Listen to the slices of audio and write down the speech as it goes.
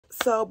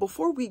So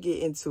before we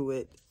get into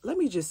it, let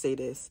me just say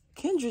this.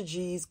 Kendra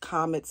G's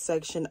comment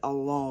section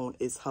alone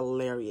is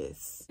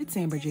hilarious. It's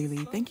Amber J.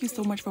 Lee. Thank you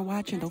so much for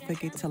watching. Don't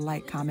forget to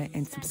like, comment,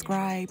 and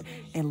subscribe.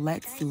 And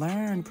let's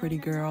learn, pretty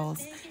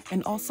girls.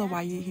 And also,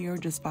 while you're here,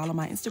 just follow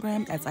my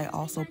Instagram as I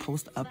also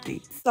post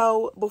updates.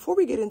 So before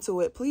we get into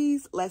it,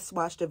 please let's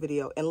watch the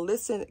video and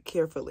listen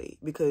carefully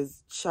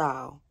because,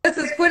 child. This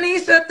is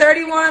Quenisha,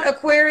 31,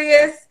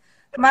 Aquarius,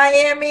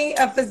 Miami,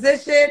 a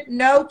physician,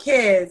 no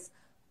kids.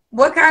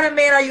 What kind of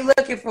man are you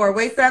looking for?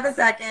 Wait 7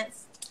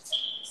 seconds.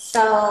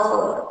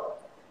 So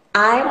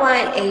I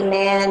want a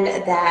man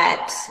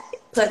that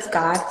puts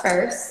God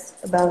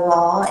first above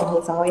all, and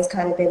he's always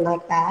kind of been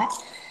like that.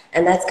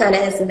 And that's kind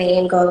of his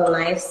main goal in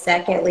life.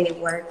 Secondly,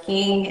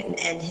 working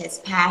and his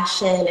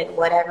passion and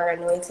whatever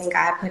anointing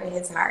God put in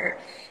his heart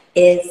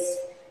is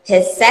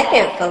his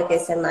second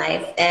focus in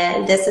life.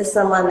 And this is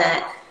someone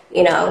that,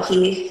 you know,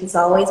 he has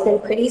always been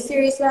pretty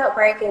serious about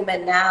breaking,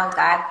 but now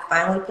God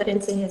finally put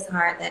into his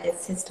heart that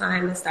it's his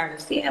time to start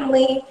a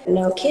family.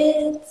 No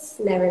kids,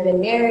 never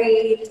been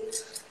married.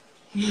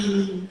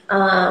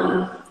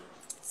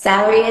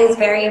 Salary is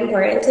very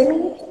important to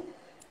me.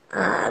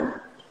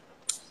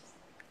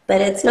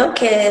 But it's no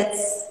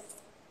kids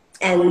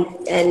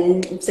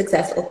and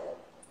successful.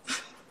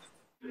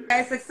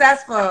 Okay,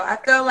 successful. I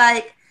feel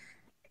like,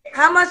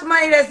 how much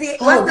money does he,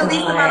 what's the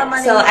least amount of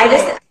money? So I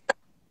just...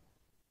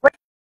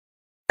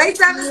 Wait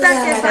 7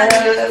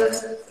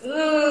 seconds.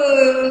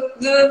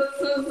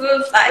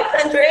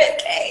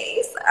 500K.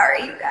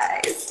 Sorry, you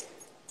guys.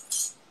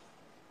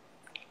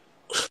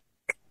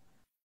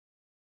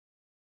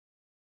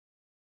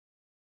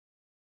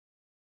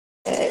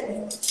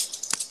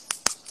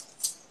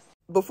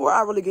 Before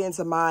I really get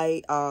into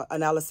my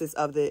analysis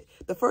of it,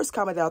 the first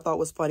comment that I thought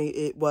was funny,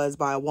 it was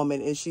by a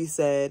woman, and she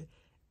said,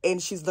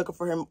 and she's looking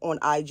for him on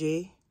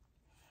IG.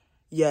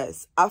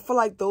 Yes, I feel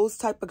like those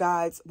type of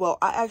guys, well,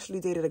 I actually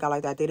dated a guy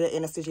like that. I dated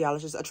an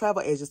anesthesiologist, a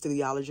travel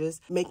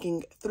anesthesiologist,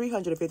 making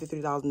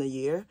 $353,000 a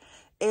year.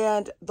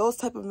 And those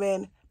type of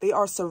men, they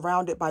are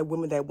surrounded by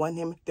women that want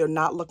him. They're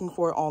not looking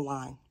for it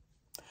online.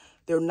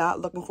 They're not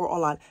looking for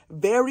online.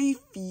 Very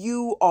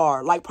few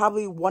are, like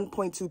probably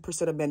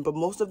 1.2% of men, but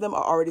most of them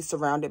are already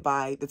surrounded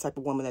by the type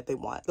of woman that they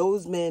want.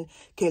 Those men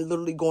can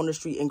literally go on the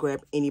street and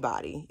grab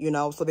anybody, you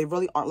know, so they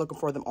really aren't looking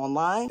for them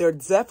online. They're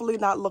definitely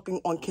not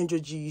looking on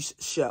Kendra G's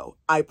show.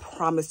 I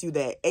promise you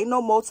that. Ain't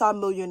no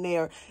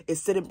multi-millionaire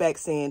is sitting back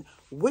saying,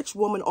 which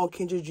woman on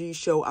Kendra G's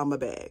show I'm a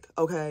bag,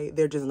 okay?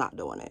 They're just not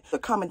doing it. The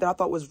comment that I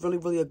thought was really,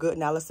 really a good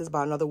analysis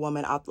by another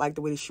woman, I like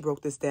the way that she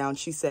broke this down.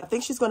 She said, I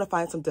think she's going to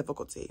find some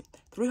difficulty.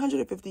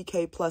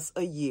 350K plus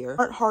a year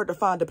aren't hard to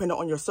find depending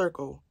on your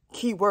circle.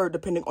 Keyword,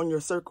 depending on your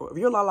circle. If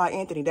you're Lala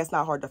Anthony, that's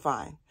not hard to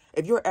find.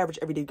 If you're an average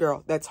everyday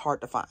girl, that's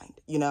hard to find,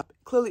 you know?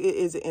 Clearly it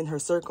is in her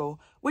circle,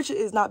 which it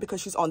is not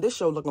because she's on this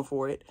show looking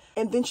for it.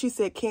 And then she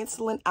said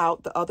canceling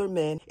out the other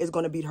men is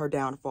going to be her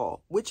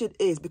downfall, which it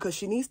is, because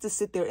she needs to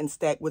sit there and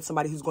stack with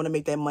somebody who's going to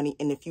make that money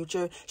in the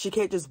future. She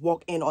can't just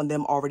walk in on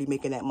them already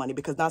making that money,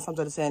 because 9 times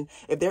out of 10,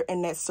 if they're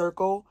in that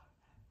circle,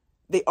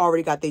 they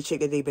already got their chick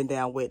that they've been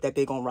down with, that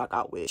they're going to rock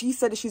out with. She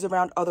said that she's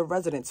around other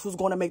residents who's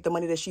going to make the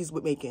money that she's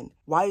making.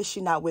 Why is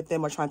she not with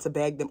them or trying to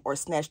bag them or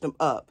snatch them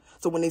up?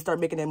 So when they start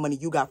making that money,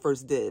 you got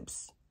first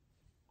dibs.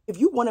 If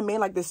you want a man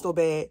like this so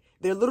bad,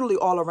 they're literally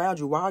all around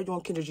you. Why are you on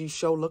Kendra G's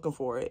show looking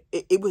for it?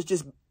 It was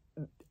just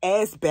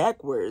ass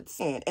backwards.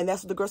 And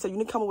that's what the girl said. You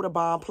need to come up with a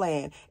bomb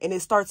plan. And it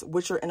starts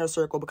with your inner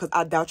circle, because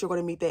I doubt you're going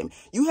to meet that.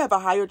 You have a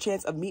higher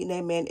chance of meeting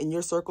that man in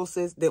your circle,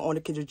 sis, than on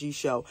the Kendra G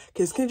show.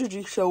 Because Kendra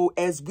G show,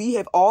 as we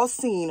have all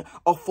seen,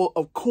 are full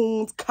of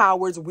coons,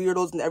 cowards,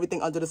 weirdos, and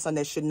everything under the sun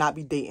that should not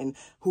be dating,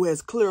 who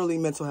has clearly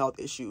mental health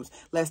issues.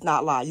 Let's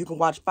not lie. You can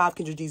watch 5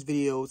 Kendra G's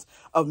videos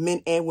of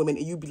men and women,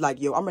 and you be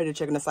like, yo, I'm ready to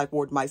check in the psych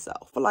ward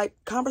myself. But like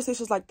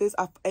conversations like this,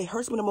 it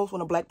hurts me the most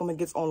when a black woman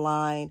gets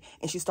online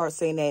and she starts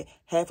saying that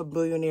 $500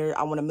 million,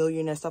 I want a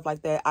millionaire, stuff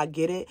like that. I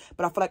get it,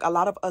 but I feel like a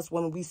lot of us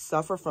women, we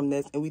suffer from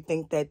this, and we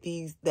think that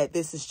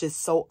this is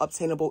just so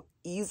obtainable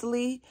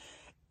easily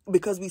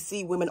because we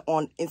see women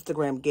on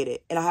Instagram get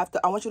it. And I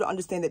want you to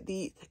understand that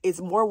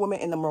it's more women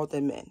in the world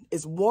than men.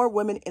 It's more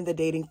women in the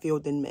dating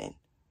field than men.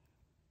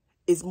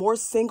 It's more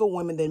single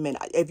women than men.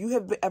 If you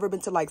have ever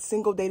been to like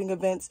single dating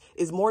events,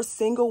 it's more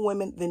single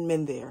women than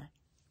men there.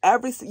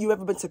 You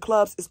ever been to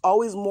clubs, it's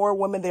always more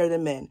women there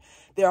than men.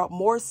 There are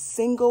more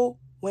single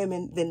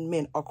women than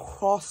men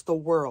across the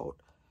world.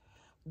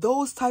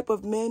 Those type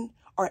of men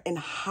are in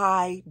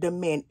high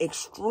demand,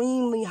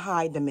 extremely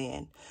high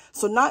demand.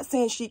 So not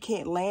saying she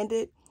can't land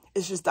it,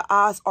 it's just the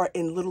odds are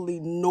in literally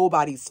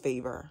nobody's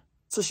favor.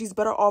 So she's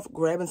better off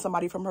grabbing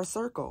somebody from her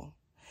circle.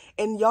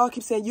 And y'all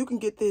keep saying you can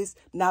get this.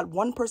 Not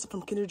one person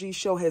from Kendra G's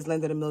show has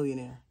landed a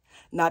millionaire.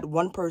 Not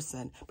one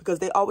person. Because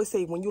they always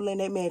say when you land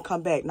that man,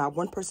 come back. Not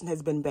one person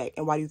has been back.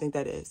 And why do you think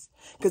that is?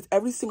 Because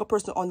every single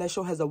person on that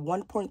show has a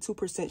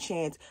 1.2%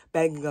 chance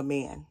bagging a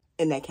man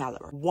in that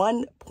caliber.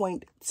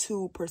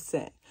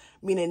 1.2%.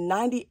 Meaning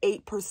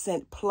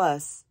 98%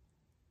 plus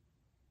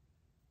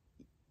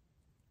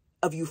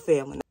of you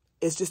failing.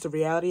 It's just the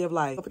reality of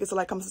life. Don't forget to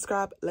like, comment,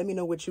 subscribe. Let me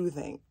know what you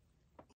think.